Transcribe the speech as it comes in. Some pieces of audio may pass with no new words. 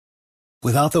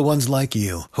Without the ones like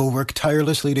you, who work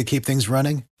tirelessly to keep things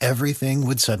running, everything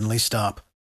would suddenly stop.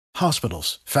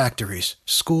 Hospitals, factories,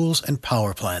 schools, and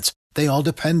power plants, they all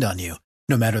depend on you.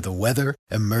 No matter the weather,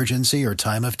 emergency, or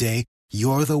time of day,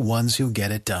 you're the ones who get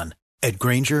it done. At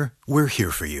Grainger, we're here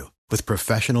for you with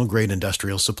professional-grade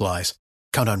industrial supplies.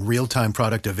 Count on real-time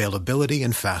product availability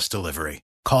and fast delivery.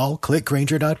 Call, click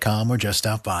Grainger.com, or just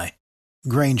stop by.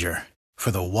 Grainger, for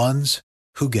the ones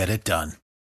who get it done.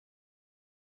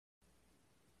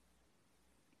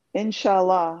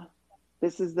 Inshallah,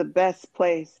 this is the best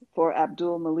place for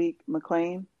Abdul Malik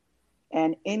McClain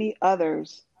and any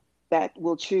others that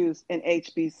will choose an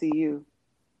HBCU.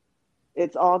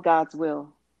 It's all God's will.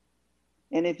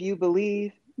 And if you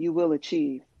believe, you will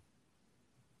achieve.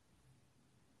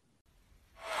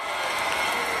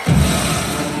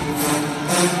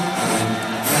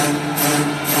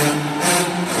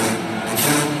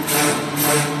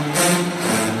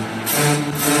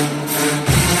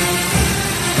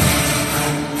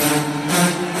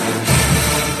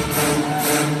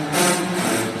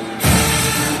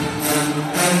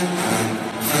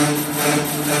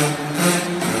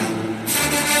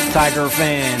 Tiger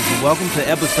fans, welcome to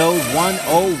episode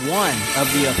 101 of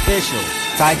the official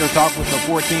Tiger Talk with the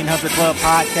 1400 Club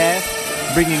podcast,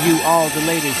 bringing you all the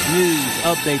latest news,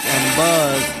 updates, and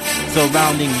buzz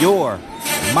surrounding your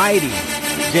mighty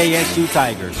JSU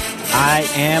Tigers. I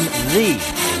am the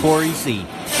Corey C.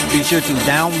 Be sure to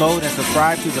download and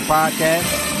subscribe to the podcast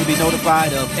to be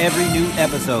notified of every new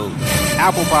episode.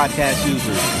 Apple Podcast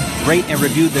users, rate and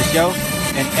review the show,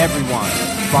 and everyone,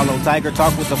 follow Tiger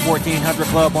Talk with the 1400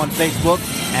 Club on Facebook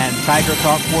and Tiger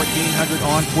Talk 1400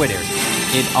 on Twitter.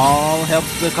 It all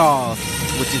helps the cause,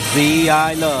 which is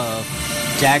I love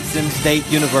Jackson State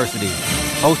University.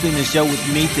 Hosting the show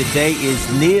with me today is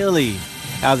Neely.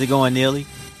 How's it going, Neely?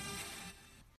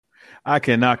 I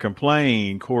cannot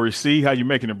complain. Corey C., how you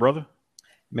making it, brother?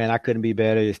 Man, I couldn't be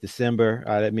better. It's December.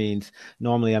 That means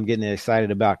normally I'm getting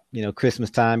excited about, Christmas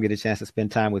time, get a chance to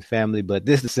spend time with family. But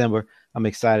this December, I'm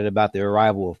excited about the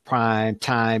arrival of prime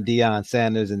time Deion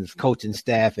Sanders and his coaching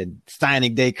staff and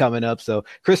signing day coming up. So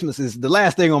Christmas is the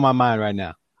last thing on my mind right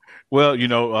now. Well,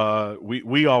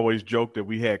 we always joke that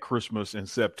we had Christmas in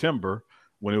September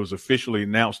when it was officially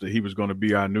announced that he was going to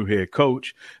be our new head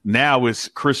coach. Now it's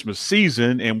Christmas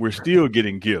season and we're still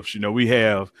getting gifts. We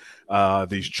have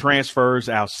these transfers,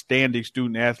 outstanding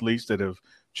student athletes that have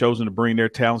chosen to bring their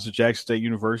talents to Jackson State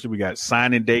University. We got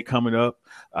signing day coming up.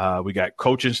 We got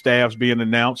coaching staffs being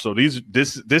announced. So this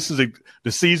is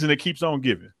the season that keeps on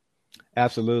giving.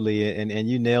 Absolutely. And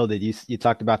you nailed it. You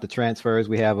talked about the transfers.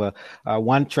 We have a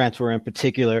one transfer in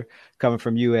particular coming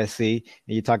from USC,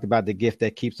 and you talked about the gift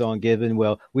that keeps on giving.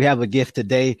 Well, we have a gift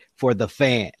today for the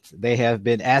fans. They have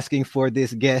been asking for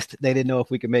this guest. They didn't know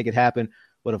if we could make it happen.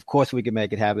 But of course we can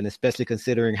make it happen, especially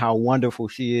considering how wonderful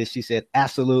she is. She said,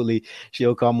 absolutely,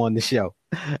 she'll come on the show.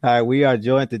 All right, we are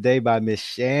joined today by Miss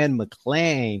Shan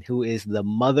McClain, who is the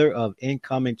mother of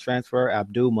incoming transfer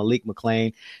Abdul Malik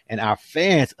McClain. And our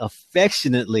fans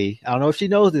affectionately, I don't know if she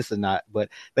knows this or not, but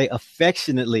they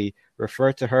affectionately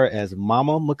refer to her as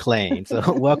Mama McClain.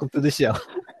 So welcome to the show.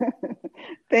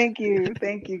 Thank you.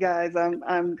 Thank you, guys.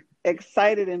 I'm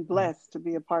excited and blessed to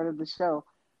be a part of the show.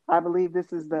 I believe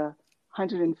this is the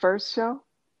 101st show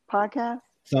podcast.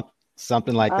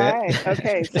 Something like that. All right.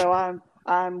 Okay. So I'm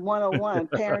 101,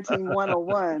 parenting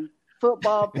 101,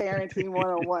 football parenting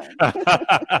 101.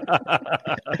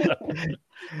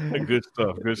 Good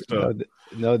stuff. Good stuff.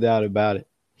 No doubt about it.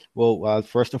 Well,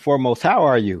 first and foremost, how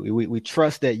are you? We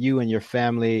trust that you and your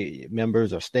family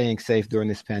members are staying safe during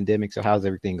this pandemic. So how's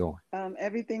everything going?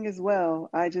 Everything is well.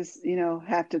 I just,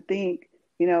 have to think,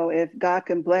 if God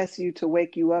can bless you to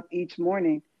wake you up each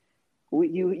morning,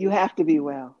 you have to be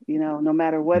well, no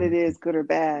matter what it is, good or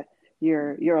bad,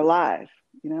 you're alive,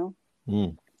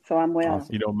 So I'm well.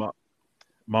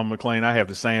 Mom McClain, I have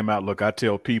the same outlook. I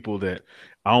tell people that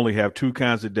I only have two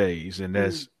kinds of days, and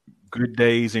that's good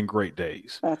days and great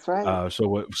days. That's right. So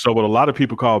what a lot of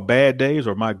people call bad days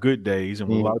are my good days, and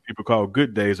what a lot of people call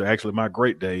good days are actually my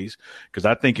great days. Because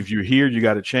I think if you're here, you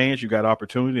got a chance, you got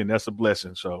opportunity, and that's a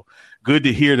blessing. So good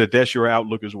to hear that that's your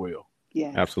outlook as well.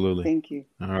 Yeah, absolutely. Thank you.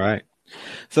 All right.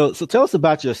 So tell us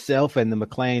about yourself and the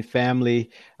McClain family.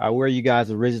 Where are you guys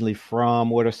originally from?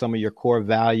 What are some of your core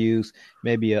values?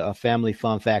 Maybe a family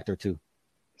fun fact or two.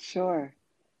 Sure.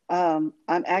 I'm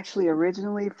actually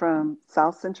originally from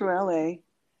South Central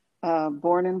LA,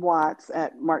 born in Watts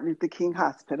at Martin Luther King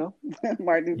Hospital,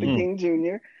 Martin Luther King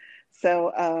Jr.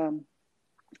 So,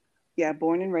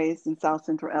 born and raised in South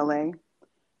Central LA.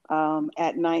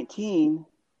 At 19,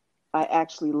 I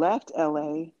actually left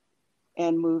LA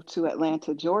and moved to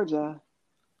Atlanta, Georgia,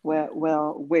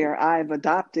 where I've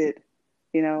adopted,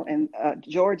 in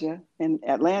Georgia and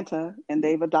Atlanta, and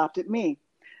they've adopted me.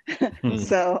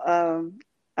 So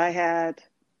I had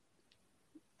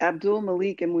Abdul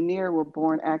Malik and Munir were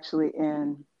born actually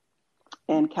in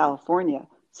California.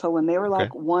 So when they were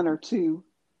like 1 or 2,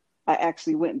 I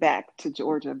actually went back to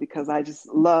Georgia because I just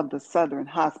love the Southern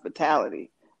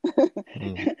hospitality.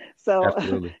 So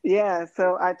Absolutely. yeah,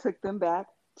 so I took them back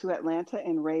to Atlanta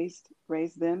and raised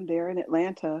them there in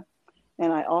Atlanta.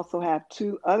 And I also have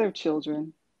 2 other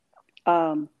children,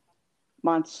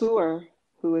 Mansour,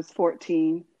 who is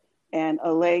 14, and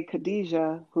Alay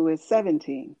Khadijah, who is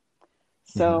 17.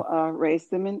 So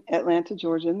raised them in Atlanta,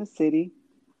 Georgia, in the city.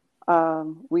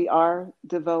 We are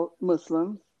devout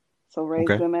Muslims, so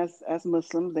raised them as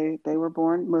Muslims. They were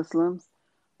born Muslims,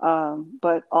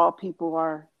 but all people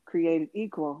are created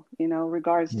equal,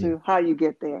 regards to how you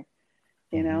get there,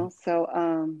 So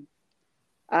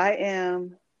I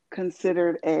am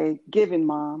considered a giving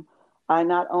mom. I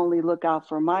not only look out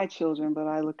for my children, but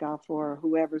I look out for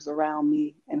whoever's around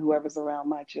me and whoever's around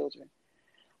my children.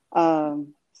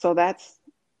 So that's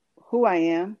who I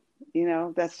am.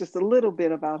 That's just a little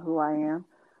bit about who I am.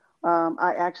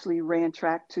 I actually ran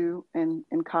track too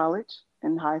in college,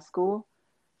 in high school.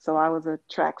 So I was a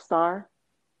track star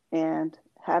and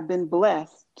have been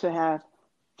blessed to have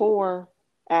 4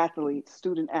 athletes,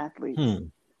 student athletes,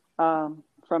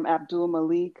 from Abdul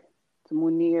Malik to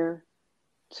Munir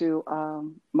to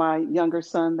my younger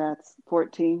son that's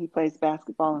 14. He plays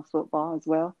basketball and football as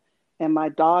well. And my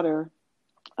daughter,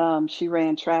 she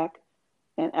ran track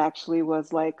and actually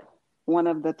was like one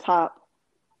of the top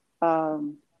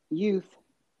youth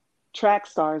track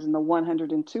stars in the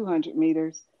 100 and 200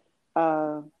 meters.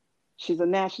 She's a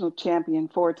national champion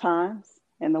 4 times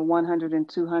in the 100 and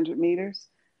 200 meters.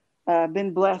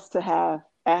 Been blessed to have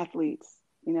athletes,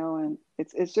 and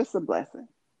it's just a blessing.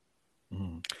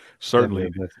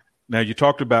 Certainly. Now, you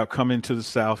talked about coming to the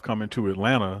South, coming to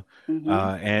Atlanta,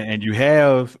 and you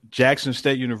have Jackson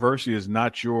State University is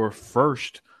not your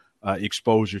first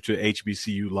exposure to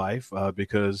HBCU life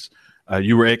because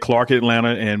you were at Clark Atlanta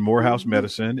and Morehouse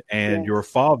Medicine, and your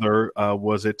father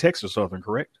was at Texas Southern,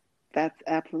 correct? That's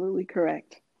absolutely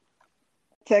correct.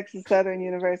 Texas Southern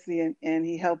University, and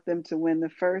he helped them to win the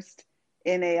first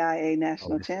NAIA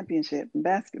national championship in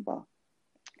basketball.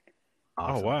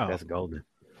 Awesome. Oh, wow. That's golden.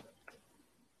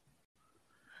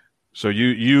 So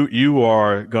you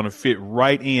are going to fit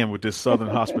right in with this Southern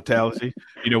hospitality.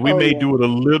 We may do it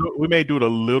a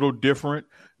little different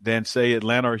than say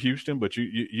Atlanta or Houston, but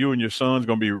you and your son's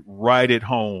going to be right at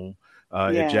home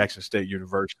at Jackson State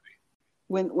University.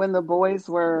 When the boys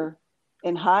were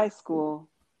in high school,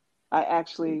 I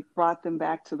actually brought them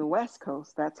back to the West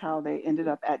Coast. That's how they ended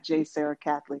up at J. Sarah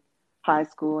Catholic High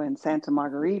School in Santa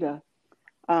Margarita.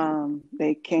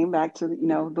 They came back to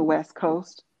the West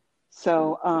Coast.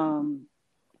 So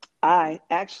I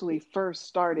actually first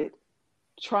started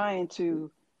trying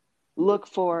to look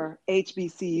for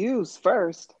HBCUs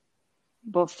first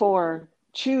before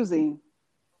choosing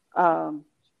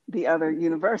the other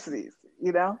universities,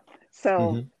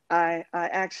 So I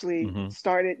actually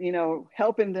started,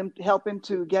 helping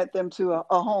to get them to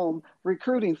a home,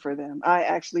 recruiting for them. I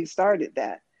actually started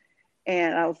that.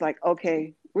 And I was like,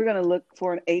 okay, we're going to look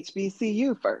for an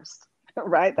HBCU first,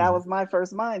 right? That was my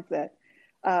first mindset.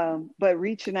 But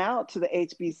reaching out to the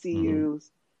HBCUs,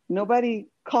 nobody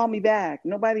called me back.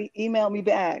 Nobody emailed me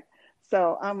back.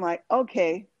 So I'm like,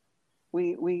 okay,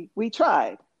 we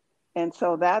tried. And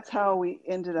so that's how we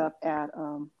ended up at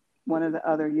one of the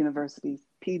other universities,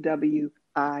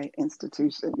 PWI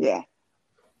institution. Yeah.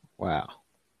 Wow.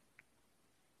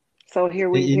 So here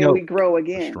we grow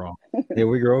again. Here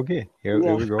we grow again. Here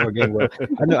we grow again. Well,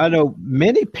 I know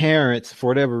many parents, for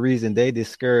whatever reason, they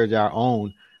discourage our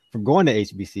own from going to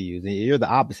HBCUs, and you're the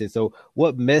opposite. So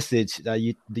what message do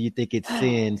you think it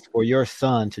sends for your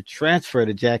son to transfer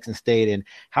to Jackson State, and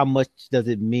how much does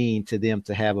it mean to them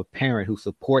to have a parent who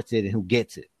supports it and who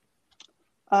gets it?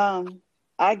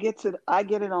 I get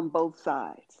it on both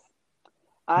sides.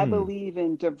 I believe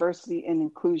in diversity and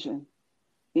inclusion,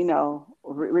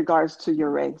 regards to your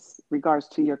race, regards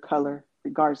to your color,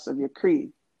 regards to your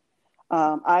creed.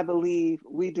 I believe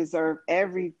we deserve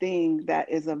everything that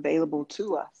is available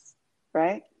to us,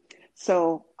 right?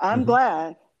 So I'm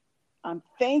glad, I'm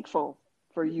thankful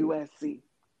for USC,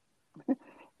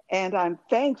 and I'm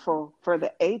thankful for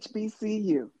the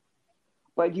HBCU.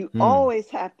 But you always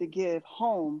have to give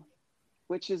home,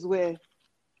 which is with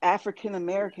African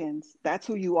Americans. That's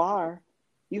who you are.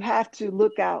 You have to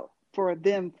look out for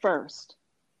them first.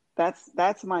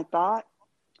 That's my thought.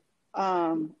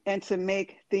 And to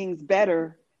make things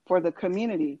better for the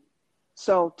community.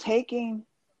 So taking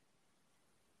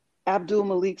Abdul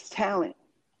Malik's talent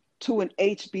to an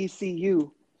HBCU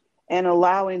and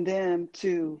allowing them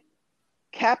to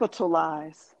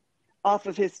capitalize off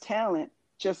of his talent,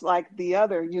 just like the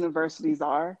other universities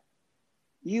are,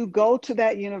 you go to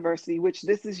that university, which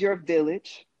this is your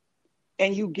village,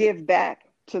 and you give back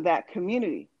to that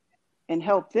community and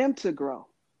help them to grow.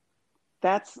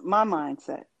 That's my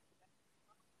mindset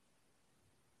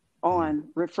on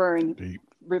referring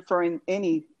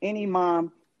any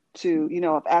mom to,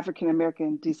 of African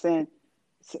American descent.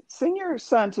 Send your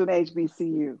son to an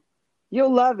HBCU.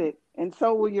 You'll love it, and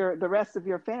so will the rest of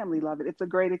your family love it. It's a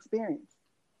great experience.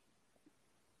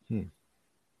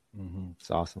 It's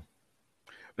awesome.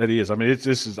 That is. I mean,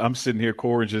 I'm sitting here,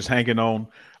 Corey, just hanging on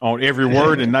every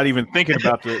word and not even thinking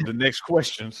about the next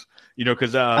questions.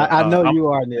 Because I know you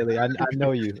are, Neely. I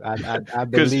know you. I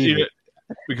believe it.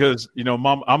 Because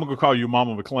Mom, I'm gonna call you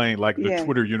Mama McClain, like the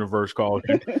Twitter universe calls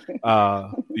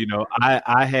you.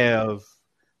 I have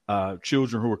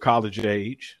children who are college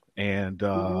age and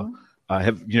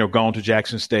have gone to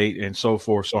Jackson State and so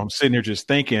forth. So I'm sitting here just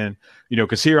thinking,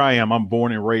 because here I am. I'm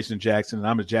born and raised in Jackson, and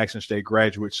I'm a Jackson State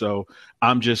graduate. So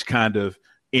I'm just kind of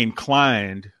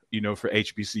inclined, for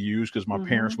HBCUs because my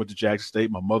parents went to Jackson State.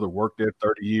 My mother worked there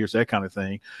 30 years, that kind of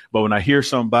thing. But when I hear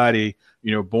somebody,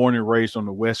 born and raised on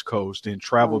the West Coast and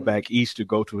traveled back east to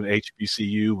go to an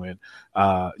HBCU and,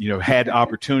 had the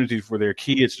opportunity for their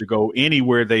kids to go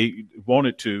anywhere they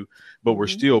wanted to, but were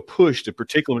still pushed, and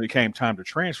particularly when it came time to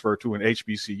transfer to an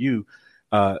HBCU,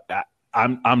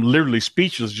 I'm literally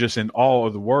speechless, just in awe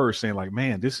of the words, saying like,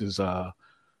 man, this is, the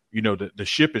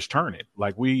ship is turning.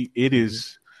 Like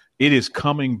it is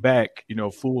coming back,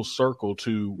 full circle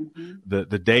to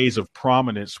the days of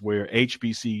prominence where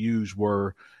HBCUs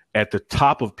were at the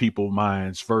top of people's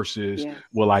minds versus,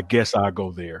 well, I guess I'll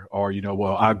go there, or,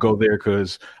 well, I go there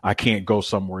because I can't go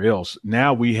somewhere else.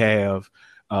 Now we have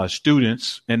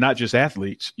students, and not just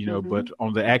athletes, but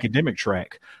on the academic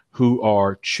track, who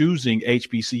are choosing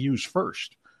HBCUs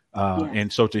first.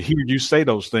 And so to hear you say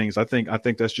those things, I think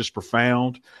that's just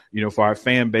profound, for our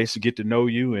fan base to get to know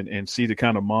you and see the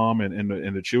kind of mom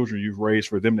and the children you've raised,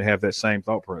 for them to have that same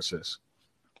thought process.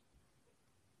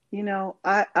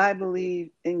 I believe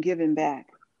in giving back,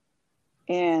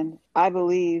 and I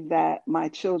believe that my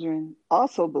children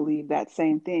also believe that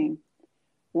same thing.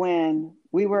 When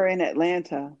we were in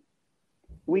Atlanta,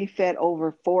 we fed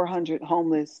over 400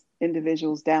 homeless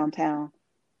individuals downtown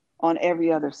on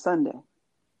every other Sunday.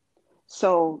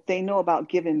 So they know about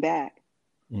giving back.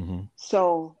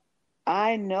 So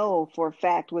I know for a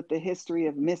fact, with the history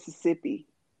of Mississippi,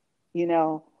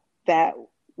 that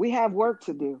we have work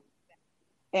to do.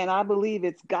 And I believe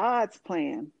it's God's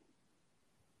plan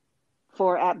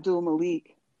for Abdul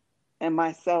Malik and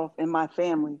myself and my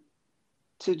family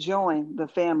to join the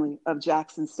family of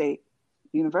Jackson State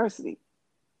University.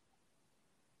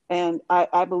 And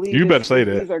I believe you better say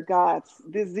that these are God's.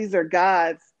 These are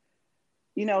God's.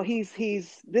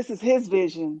 This is his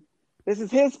vision. This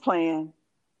is his plan,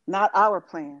 not our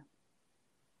plan.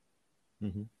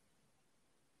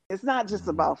 It's not just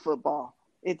about football.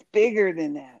 It's bigger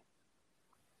than that.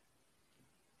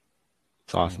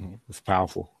 It's awesome. It's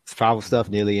powerful. It's powerful stuff,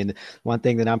 Neely. And one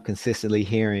thing that I'm consistently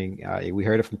hearing, we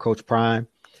heard it from Coach Prime,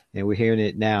 and we're hearing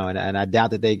it now. And I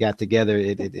doubt that they got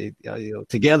together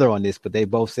together on this, but they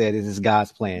both said this is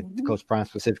God's plan. Coach Prime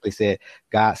specifically said,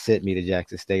 God sent me to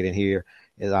Jackson State, and here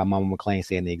is our Mama McClain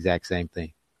saying the exact same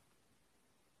thing.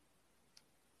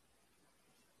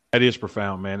 That is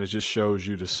profound, man. It just shows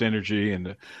you the synergy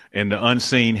and the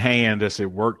unseen hand that's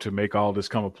at work to make all this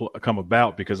come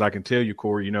about. Because I can tell you,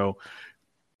 Corey,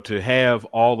 to have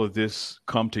all of this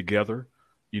come together,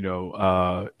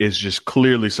 is just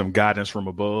clearly some guidance from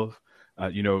above.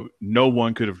 No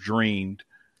one could have dreamed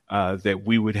that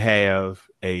we would have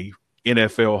a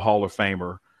NFL Hall of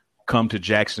Famer come to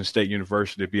Jackson State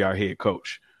University to be our head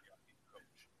coach.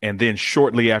 And then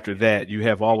shortly after that, you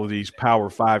have all of these Power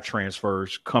 5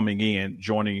 transfers coming in,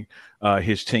 joining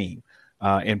his team.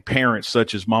 And parents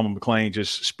such as Mama McClain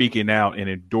just speaking out and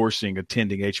endorsing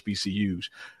attending HBCUs.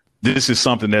 This is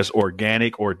something that's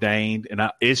organic, ordained, and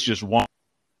it's just one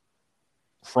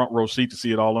front row seat to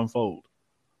see it all unfold.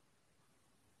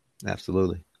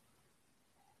 Absolutely.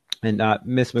 And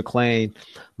Miss McClain,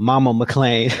 Mama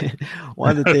McClain,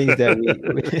 one of the things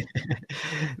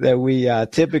that we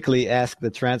typically ask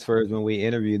the transfers when we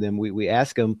interview them, we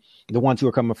ask them, the ones who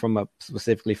are coming from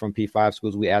specifically from P5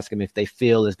 schools, we ask them if they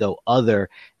feel as though other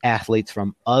athletes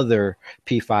from other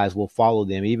P5s will follow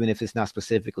them, even if it's not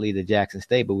specifically the Jackson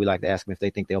State, but we like to ask them if they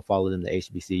think they'll follow them to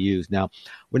HBCUs. Now,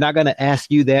 we're not going to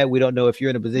ask you that. We don't know if you're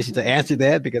in a position to answer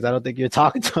that because I don't think you're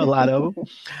talking to a lot of them.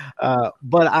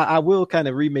 But I will kind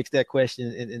of remix that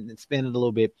question and spin it a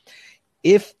little bit.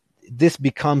 If this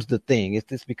becomes the thing, if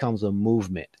this becomes a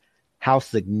movement, how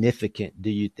significant do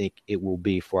you think it will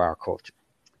be for our culture?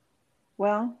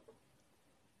 Well,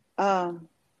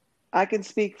 I can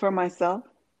speak for myself,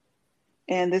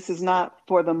 and this is not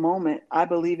for the moment. I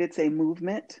believe it's a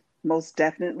movement, most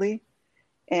definitely.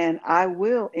 And I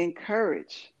will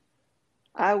encourage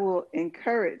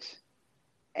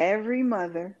every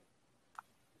mother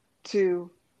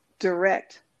to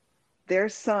direct their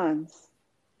sons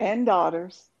and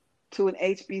daughters to an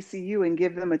HBCU and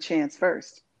give them a chance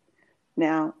first.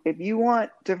 Now, if you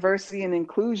want diversity and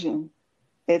inclusion,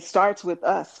 it starts with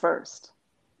us first,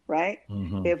 right?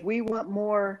 Mm-hmm. If we want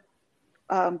more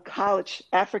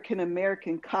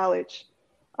African-American college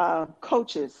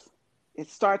coaches, it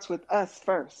starts with us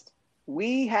first.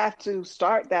 We have to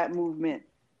start that movement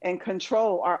and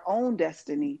control our own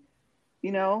destiny.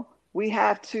 You know, we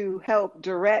have to help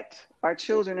direct our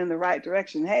children in the right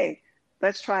direction. Hey,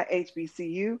 let's try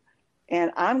HBCU.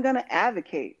 And I'm going to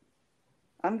advocate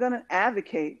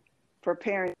for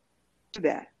parents to do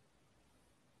that.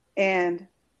 And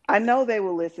I know they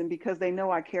will listen because they know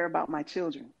I care about my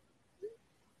children.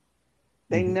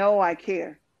 They know I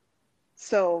care.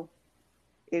 So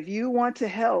if you want to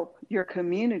help your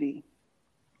community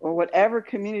or whatever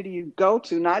community you go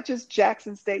to, not just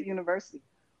Jackson State University,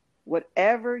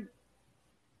 whatever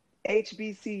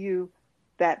HBCU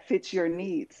that fits your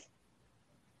needs,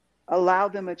 allow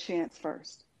them a chance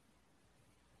first.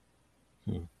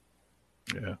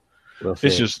 Yeah. Well,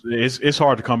 it's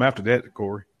hard to come after that,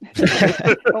 Corey.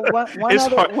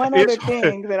 One other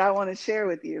thing that I want to share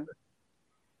with you.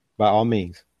 By all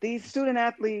means. These student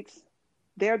athletes,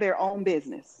 they're their own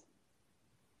business.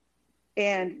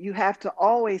 And you have to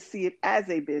always see it as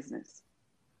a business,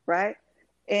 right?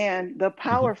 And the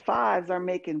Power Fives are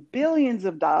making billions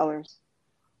of dollars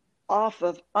off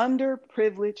of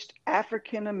underprivileged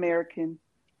African-American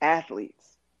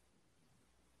athletes.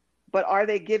 But are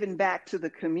they giving back to the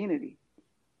community?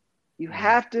 You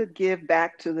have to give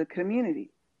back to the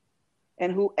community.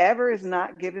 And whoever is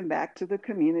not giving back to the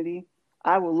community,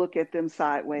 I will look at them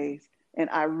sideways. And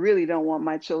I really don't want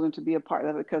my children to be a part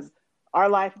of it because our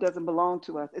life doesn't belong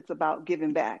to us. It's about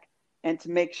giving back and to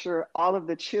make sure all of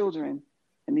the children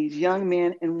and these young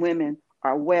men and women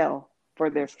are well for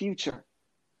their future.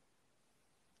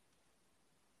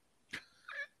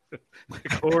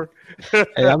 Hey,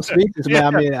 I'm speechless,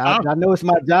 man. I mean, I know it's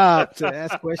my job to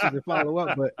ask questions and follow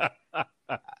up, but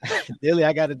Dilly,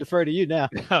 I got to defer to you now.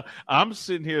 I'm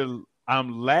sitting here,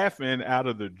 I'm laughing out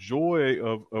of the joy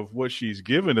of what she's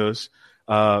given us,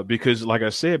 because, like I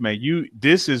said, man,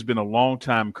 this has been a long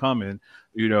time coming.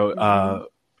 You know,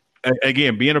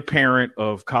 again, being a parent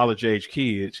of college age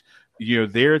kids, you know,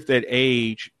 they're at that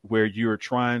age where you're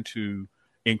trying to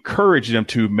encourage them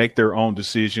to make their own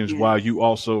decisions while you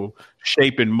also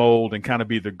shape and mold and kind of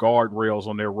be the guardrails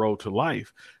on their road to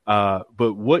life.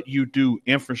 But what you do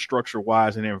infrastructure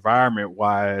wise and environment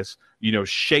wise, you know,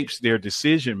 shapes their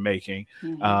decision making.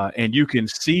 And you can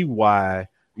see why,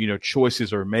 you know,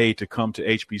 choices are made to come to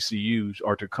HBCUs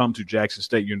or to come to Jackson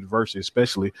State University,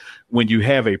 especially when you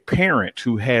have a parent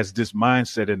who has this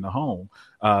mindset in the home.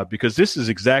 Because this is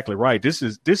exactly right. This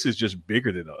is just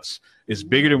bigger than us. It's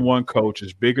bigger than one coach.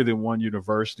 It's bigger than one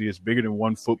university. It's bigger than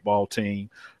one football team.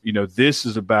 You know, this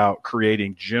is about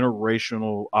creating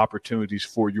generational opportunities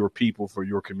for your people, for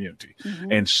your community.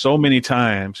 And so many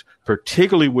times,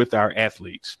 particularly with our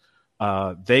athletes,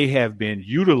 they have been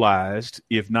utilized,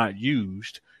 if not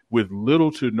used, with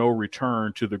little to no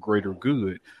return to the greater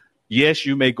good. Yes,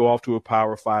 you may go off to a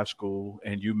Power 5 school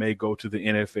and you may go to the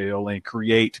NFL and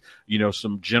create, you know,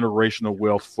 some generational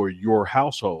wealth for your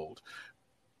household,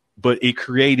 but it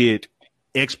created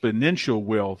exponential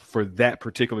wealth for that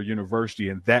particular university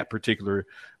and that particular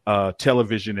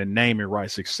television and naming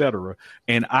rights, et cetera.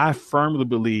 And I firmly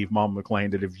believe, Mama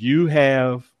McClain, that if you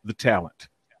have the talent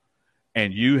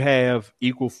and you have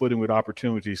equal footing with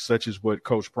opportunities, such as what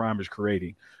Coach Prime is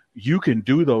creating, you can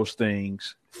do those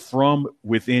things from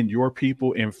within your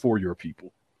people and for your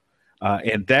people.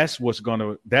 And that's what's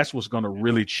gonna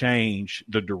really change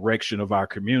the direction of our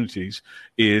communities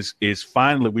is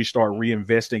finally we start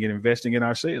reinvesting and investing in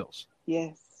ourselves.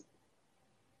 Yes.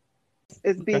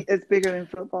 it's bigger than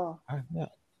football, Yeah.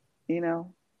 you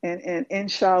know. And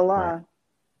inshallah,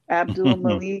 Abdul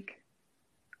Malik,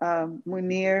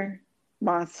 Munir,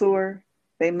 Mansour,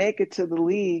 they make it to the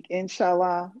league,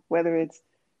 inshallah, whether it's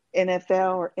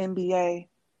NFL or NBA,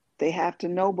 they have to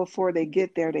know before they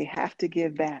get there, they have to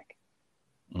give back.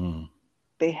 Mm.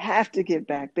 They have to give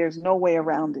back. There's no way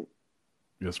around it.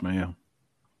 Yes, ma'am.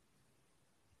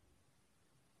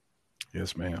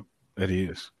 Yes, ma'am. That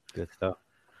is Good stuff.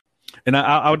 And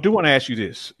I do want to ask you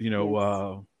this.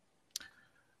 Yes.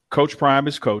 Coach Prime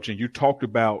is coaching. You talked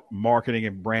about marketing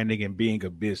and branding and being a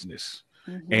business.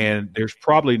 Mm-hmm. And there's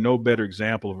probably no better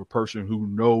example of a person who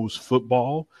knows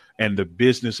football and the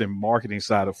business and marketing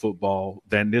side of football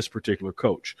than this particular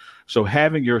coach. So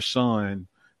having your son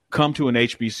come to an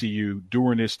HBCU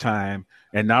during this time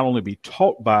and not only be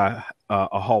taught by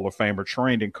a Hall of Famer,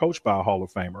 trained and coached by a Hall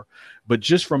of Famer, but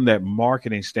just from that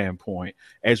marketing standpoint,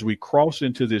 as we cross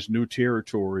into this new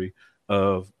territory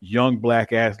of young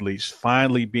Black athletes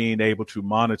finally being able to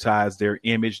monetize their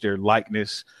image, their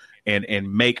likeness,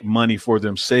 and make money for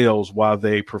themselves while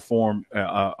they perform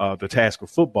the task of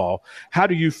football. How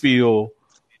do you feel,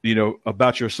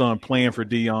 about your son playing for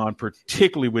Deion,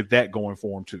 particularly with that going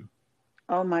for him too?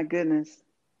 Oh my goodness.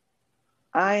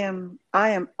 I am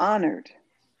honored.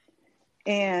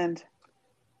 And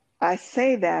I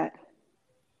say that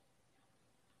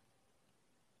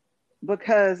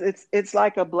because it's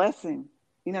like a blessing,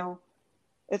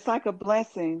 it's like a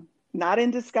blessing, not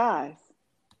in disguise.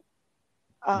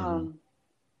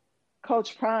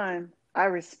 Coach Prime, I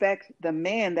respect the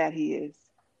man that he is.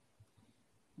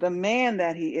 The man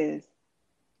that he is,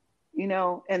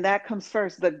 and that comes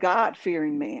first, the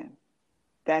God-fearing man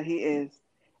that he is.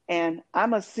 And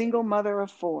I'm a single mother of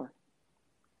 4.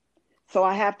 So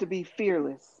I have to be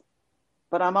fearless,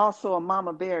 but I'm also a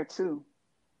mama bear too.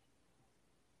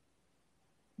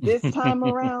 This time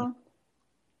around,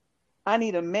 I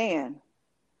need a man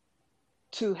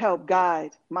to help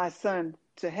guide my son,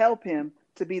 to help him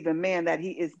to be the man that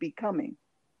he is becoming.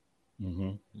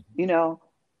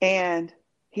 And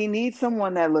he needs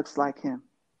someone that looks like him.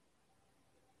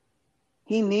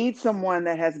 He needs someone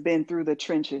that has been through the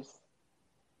trenches.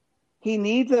 He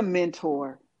needs a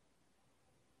mentor.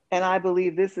 And I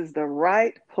believe this is the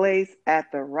right place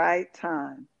at the right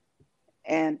time.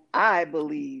 And I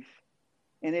believe.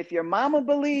 And if your mama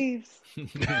believes, you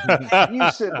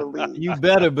should believe. You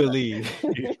better believe.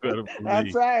 You better believe.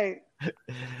 That's right.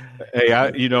 Hey,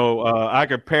 I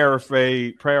could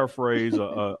paraphrase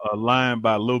a line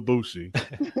by Lil Boosie.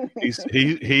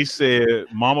 He said,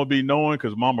 "Mama be knowing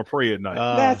because Mama pray at night."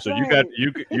 That's so right.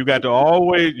 you got to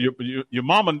always your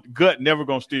mama gut never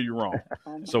gonna steer you wrong.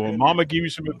 So when Mama give you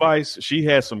some advice, she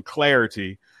has some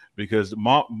clarity because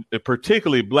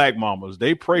particularly Black mamas,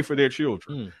 they pray for their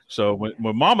children. So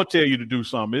when Mama tell you to do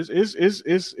something,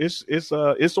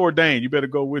 it's ordained. You better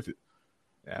go with it.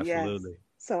 Absolutely. Yes.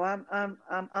 So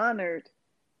I'm honored,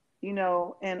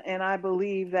 and I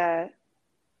believe that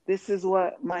this is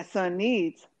what my son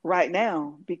needs right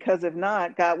now, because if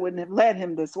not, God wouldn't have led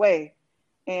him this way.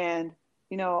 And,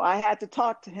 I had to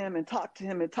talk to him and talk to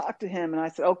him and talk to him. And I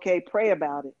said, okay, pray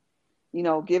about it,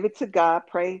 give it to God,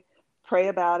 pray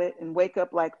about it, and wake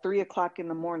up like 3:00 in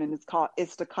the morning. It's called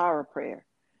Istikhara prayer.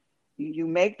 You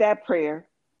make that prayer.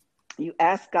 You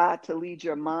ask God to lead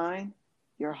your mind,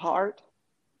 your heart,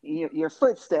 your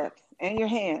footsteps, and your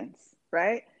hands,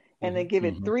 right? And then give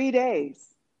it 3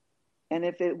 days. And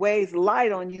if it weighs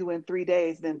light on you in 3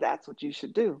 days, then that's what you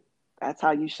should do. That's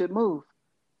how you should move.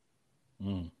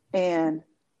 And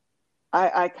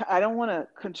I don't want to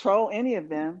control any of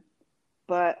them,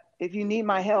 but if you need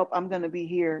my help, I'm going to be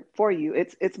here for you.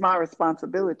 It's my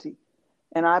responsibility.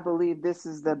 And I believe this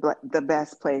is the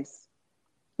best place,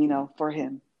 for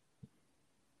him.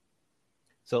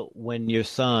 So when your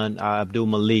son, Abdul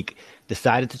Malik,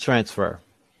 decided to transfer,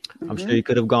 I'm sure you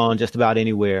could have gone just about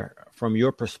anywhere. From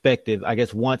your perspective, I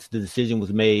guess once the decision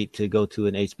was made to go to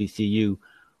an HBCU,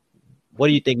 what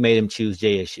do you think made him choose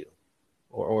JSU?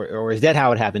 Or is that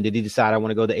how it happened? Did he decide I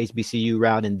want to go the HBCU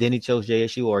route and then he chose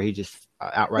JSU, or he just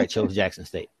outright chose Jackson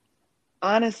State?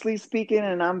 Honestly speaking,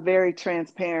 and I'm very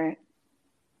transparent,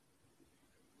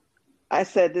 I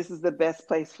said, this is the best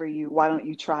place for you. Why don't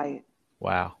you try it?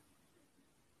 Wow.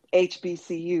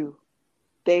 HBCU,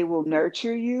 they will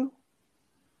nurture you,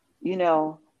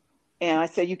 and I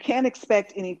said, you can't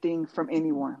expect anything from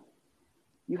anyone.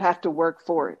 You have to work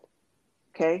for it.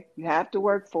 Okay. You have to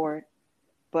work for it.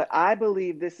 But I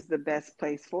believe this is the best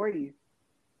place for you.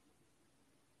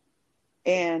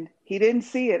 And he didn't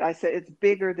see it. I said, it's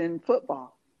bigger than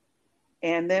football.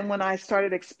 And then when I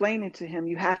started explaining to him,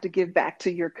 you have to give back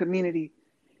to your community.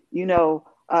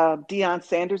 Deion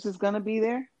Sanders is going to be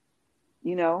there.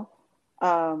 You know,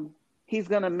 he's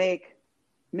going to make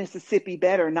Mississippi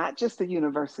better, not just a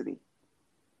university.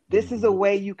 This is a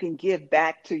way you can give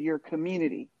back to your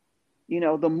community. You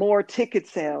know, the more ticket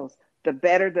sales, the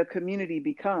better the community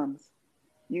becomes.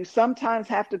 You sometimes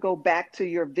have to go back to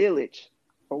your village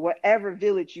or whatever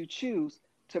village you choose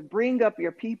to bring up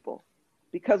your people,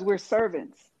 because we're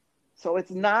servants. So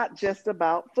it's not just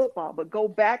about football, but go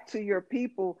back to your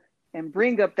people and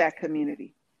bring up that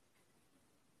community.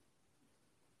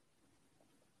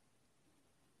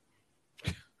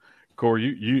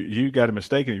 Corey, you got a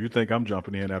mistake, and you think I'm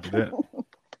jumping in after that?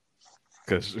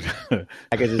 Because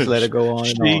I could just let it go on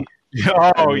and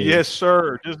on. Oh, yes,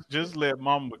 sir. Just let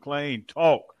Mama McClain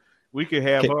talk. We could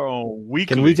have her on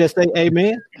weekly. Can we just say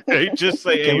amen? Just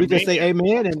say Can amen. we just say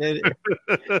amen?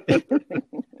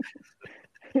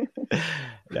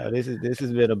 No, this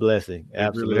has been a blessing.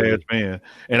 Absolutely. It really has been.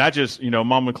 And I just,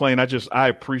 Mama McClain, I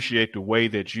appreciate the way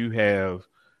that you have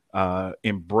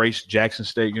embraced Jackson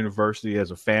State University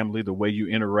as a family, the way you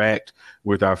interact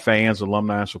with our fans,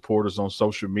 alumni, and supporters on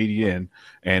social media,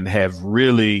 and have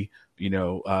really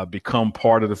become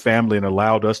part of the family and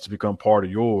allowed us to become part of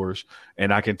yours.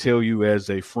 And I can tell you, as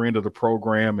a friend of the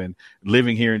program and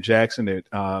living here in Jackson,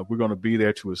 that we're going to be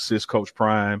there to assist Coach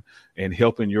Prime in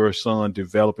helping your son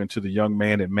develop into the young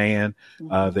man and man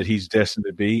that he's destined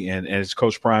to be. And as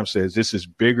Coach Prime says, this is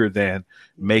bigger than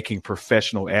making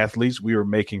professional athletes. We are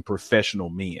making professional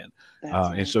men.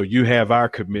 Right. And so you have our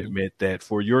commitment that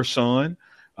for your son,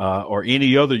 or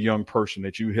any other young person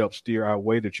that you help steer our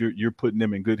way, that you're putting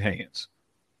them in good hands.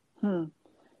 And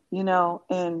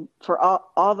for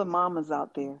all the mamas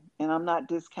out there, and I'm not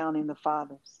discounting the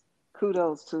fathers,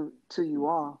 kudos to you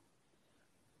all.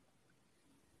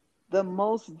 The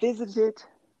most visited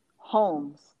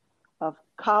homes of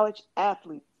college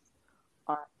athletes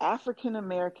are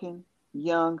African-American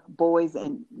young boys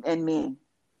and men,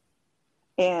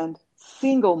 and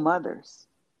single mothers.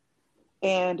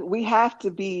 And we have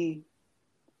to be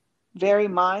very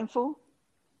mindful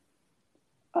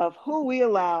of who we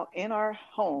allow in our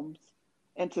homes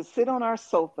and to sit on our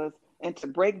sofas and to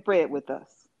break bread with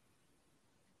us.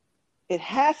 It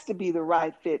has to be the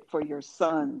right fit for your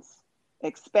sons,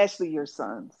 especially your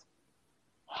sons.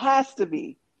 Has to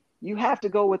be. You have to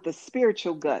go with the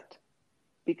spiritual gut,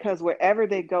 because wherever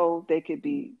they go, it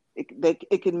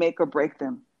can make or break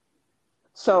them.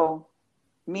 So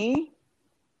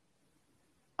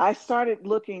I started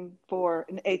looking for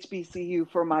an HBCU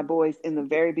for my boys in the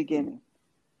very beginning.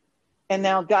 And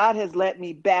now God has led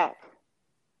me back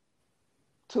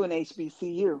to an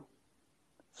HBCU.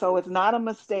 So it's not a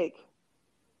mistake.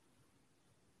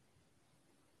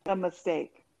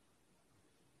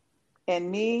 And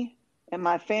me and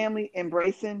my family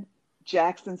embracing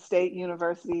Jackson State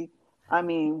University, I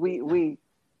mean,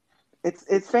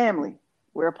 it's family.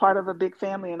 We're a part of a big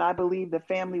family, and I believe the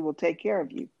family will take care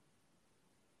of you.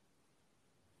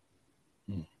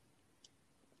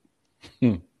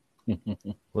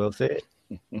 Well said.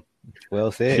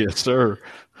 Well said. Yes, sir.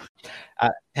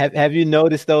 Have you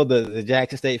noticed, though, the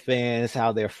Jackson State fans,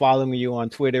 how they're following you on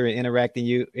Twitter and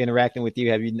interacting with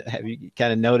you? Have you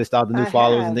kind of noticed all the new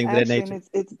followers and things of that nature? And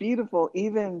it's beautiful.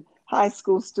 Even high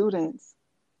school students,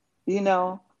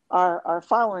 are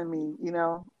following me,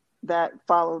 that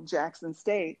follow Jackson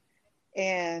State.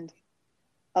 And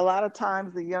a lot of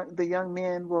times the young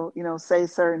men will, say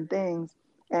certain things.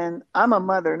 And I'm a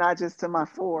mother, not just to my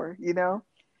four,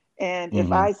 And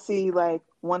if I see like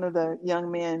one of the young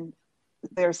men,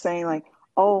 they're saying like,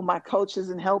 oh, my coach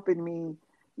isn't helping me,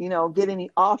 get any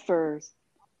offers.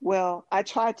 Well, I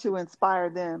try to inspire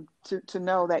them to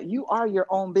know that you are your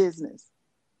own business.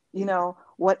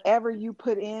 Whatever you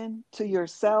put in to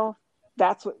yourself,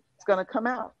 that's what's going to come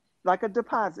out like a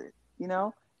deposit.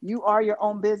 You are your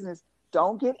own business.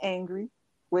 Don't get angry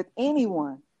with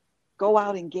anyone. Go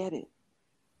out and get it.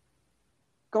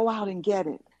 Go out and get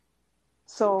it.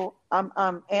 So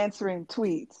I'm answering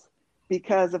tweets,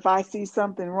 because if I see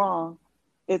something wrong,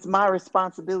 it's my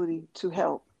responsibility to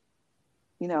help.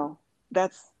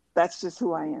 That's just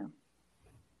who I am.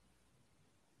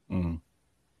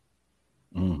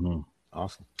 Mm-hmm.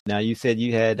 Awesome. Now you said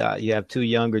you have two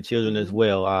younger children as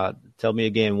well. Tell me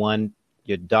again. One,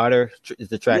 your daughter is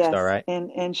the track star, right?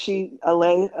 And she,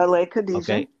 Alay Khadijah.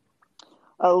 Okay.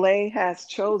 Alay has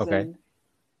chosen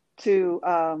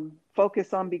to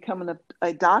focus on becoming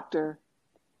a doctor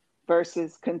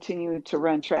versus continuing to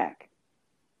run track.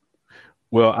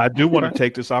 Well, I do want to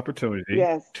take this opportunity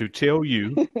to tell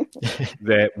you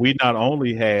that we not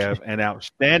only have an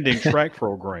outstanding track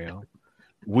program,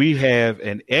 we have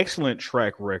an excellent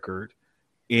track record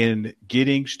in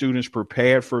getting students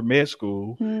prepared for med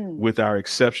school with our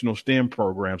exceptional STEM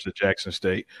programs at Jackson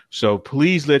State. So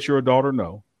please let your daughter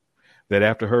know that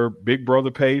after her big brother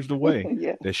paves the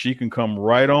way, that she can come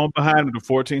right on behind the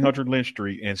 1400 Lynch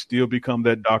Street and still become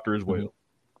that doctor as well.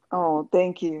 Oh,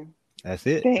 thank you. That's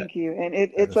it. Thank you. And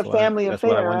it's a family affair,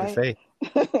 what I wanted right? to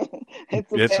say.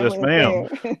 It's a Yes, family ma'am.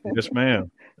 affair. Yes,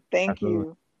 ma'am. Thank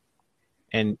Absolutely.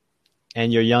 you.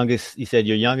 And your youngest, you said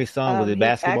your youngest son, was it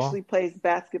basketball? He actually plays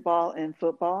basketball and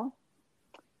football.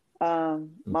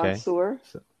 Mansour.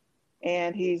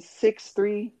 And he's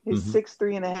 6'3". He's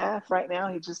 6'3" and a half right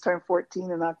now. He just turned 14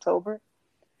 in October.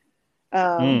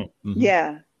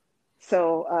 Yeah.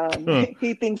 So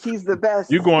he thinks he's the best.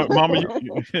 You going, Mama?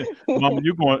 Mama,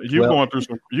 going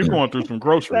through some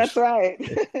groceries. That's right.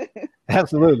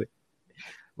 Absolutely.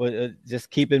 But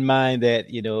just keep in mind that,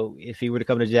 if he were to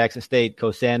come to Jackson State,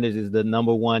 Coach Sanders is the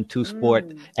number 1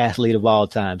 two-sport athlete of all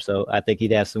time. So I think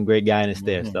he'd have some great guidance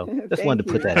there. So just wanted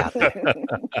to put that out there.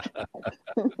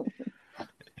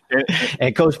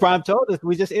 And Coach Prime told us,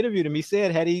 we just interviewed him. He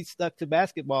said, had he stuck with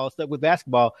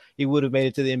basketball, he would have made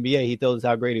it to the NBA. He told us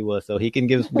how great he was. So he can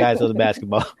give some guys on the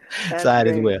basketball side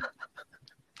as well.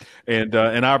 And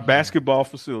our basketball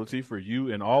facility for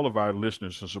you and all of our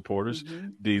listeners and supporters,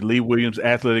 the Lee Williams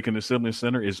Athletic and Assembly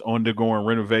Center is undergoing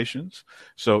renovations.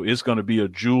 So it's going to be a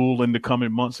jewel in the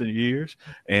coming months and years.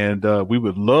 And we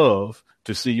would love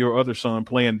to see your other son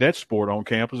playing that sport on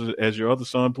campus as your other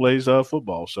son plays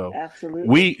football. So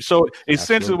absolutely.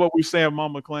 Essentially what we're saying,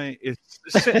 Mama McClain, is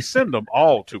send them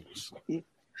all to us.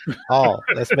 All.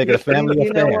 Let's make it a family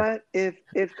affair. You know what?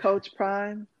 If Coach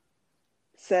Prime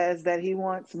says that he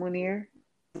wants Munir,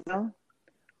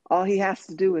 all he has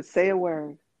to do is say a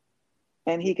word,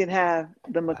 and he can have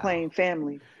the McClain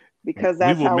family, because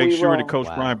that's how we roll. We will make sure that Coach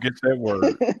Prime gets that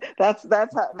word. that's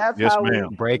yes, how ma'am.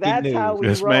 Breaking news.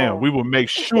 Yes, ma'am. We will make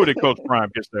sure that Coach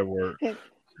Prime gets that word.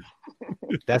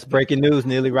 That's breaking news,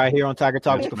 Neely, right here on Tiger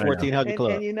Talks, the 1400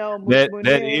 Club. And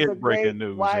that is breaking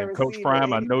news. And Coach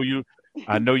Prime, I know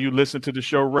you listen to the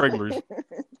show regularly.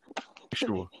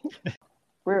 Sure.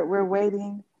 We're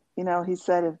waiting. He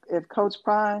said if Coach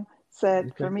Prime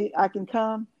said for me I can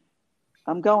come,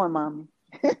 I'm going, Mommy.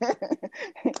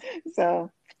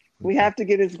 So we have to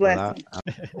get his blessing.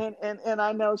 And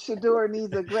I know Shedeur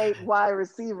needs a great wide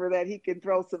receiver that he can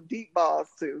throw some deep balls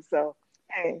to. So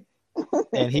hey.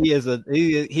 And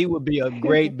he would be a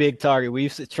great big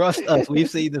target. Trust us. We've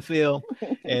seen the film,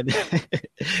 and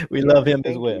we love him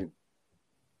as well. You.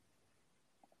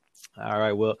 All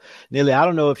right. Well, Neely, I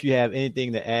don't know if you have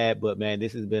anything to add, but man,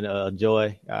 this has been a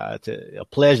joy, a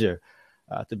pleasure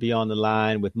to be on the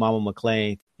line with Mama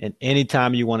McClain. And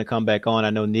anytime you want to come back on, I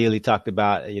know Neely talked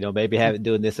about, maybe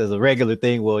doing this as a regular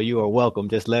thing. Well, you are welcome.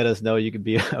 Just let us know. You could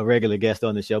be a regular guest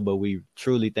on the show, but we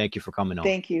truly thank you for coming on.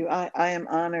 Thank you. I am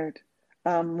honored.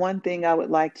 One thing I would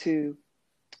like to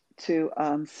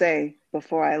say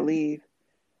before I leave,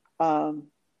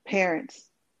 parents,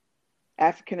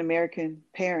 African-American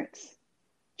parents,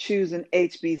 choosing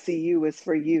HBCU is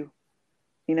for you.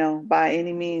 By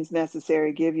any means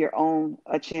necessary, give your own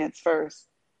a chance first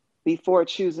before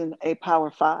choosing a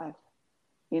Power 5.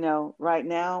 Right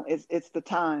now it's the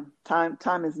time.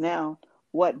 Time is now.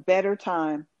 What better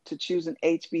time to choose an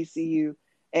HBCU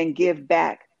and give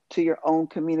back to your own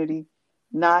community,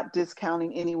 not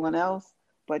discounting anyone else,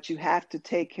 but you have to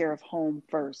take care of home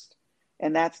first.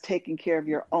 And that's taking care of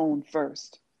your own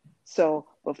first. So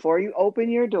before you open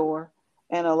your door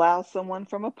and allow someone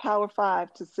from a Power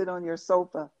 5 to sit on your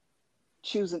sofa,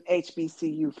 choose an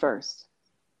HBCU first.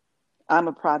 I'm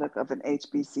a product of an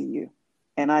HBCU,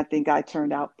 and I think I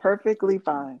turned out perfectly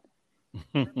fine.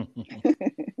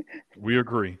 We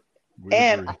agree.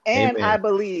 And I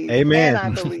believe. Amen.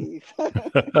 And I believe.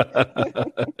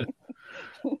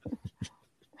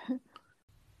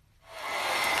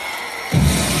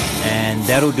 And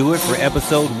that'll do it for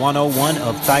episode 101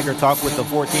 of Tiger Talk with the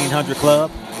 1400 Club.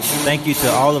 Thank you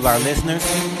to all of our listeners.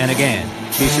 And again,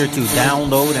 be sure to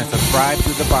download and subscribe to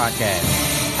the podcast.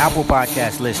 Apple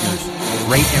Podcast listeners,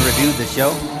 rate and review the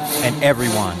show. And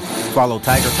everyone, follow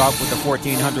Tiger Talk with the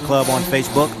 1400 Club on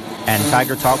Facebook and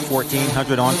Tiger Talk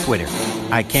 1400 on Twitter.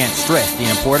 I can't stress the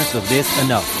importance of this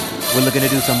enough. We're looking to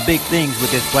do some big things with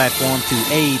this platform to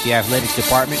aid the athletics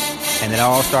department, and it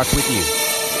all starts with you.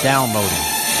 Downloading,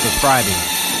 subscribing,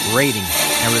 rating,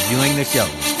 and reviewing the show,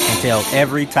 and tell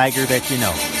every Tiger that you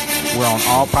know. We're on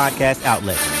all podcast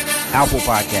outlets, Apple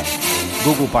Podcasts,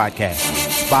 Google Podcasts,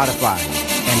 Spotify,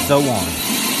 and so on.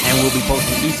 And we'll be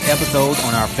posting each episode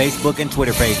on our Facebook and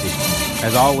Twitter pages.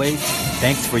 As always,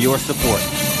 thanks for your support.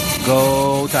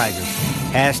 Go Tigers.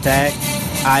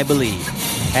 #I believe.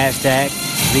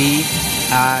 #the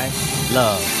I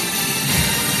love.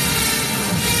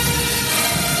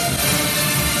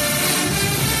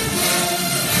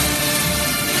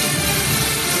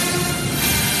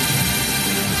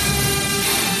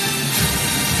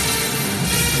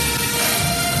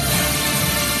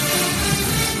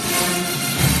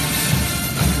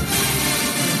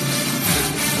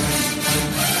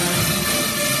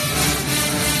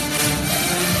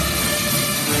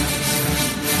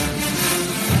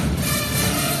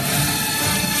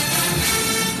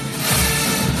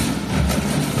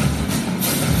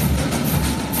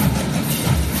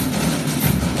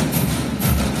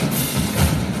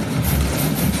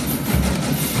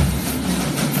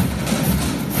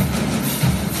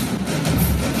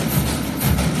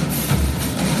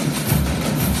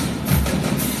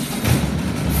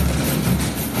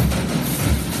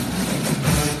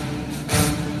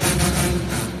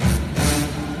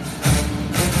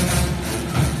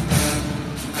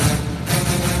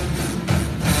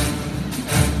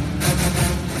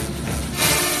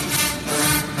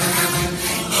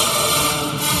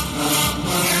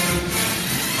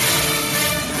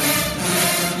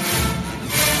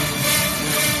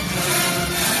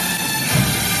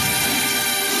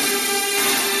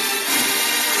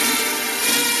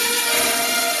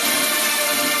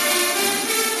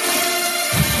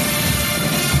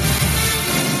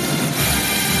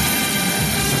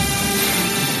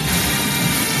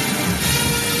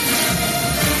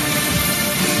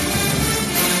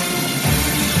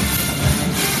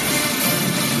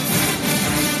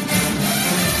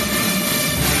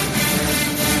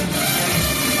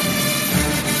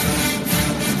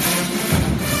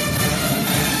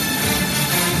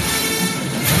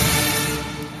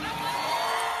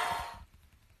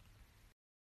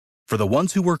 For the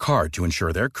ones who work hard to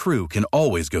ensure their crew can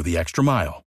always go the extra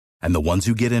mile, and the ones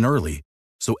who get in early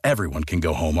so everyone can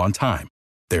go home on time,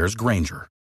 there's Grainger,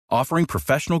 offering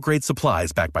professional-grade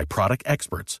supplies backed by product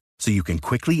experts so you can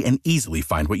quickly and easily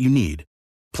find what you need.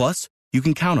 Plus, you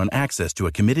can count on access to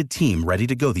a committed team ready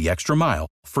to go the extra mile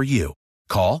for you.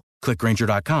 Call, click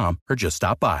Grainger.com, or just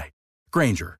stop by.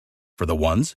 Grainger, for the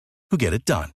ones who get it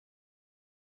done.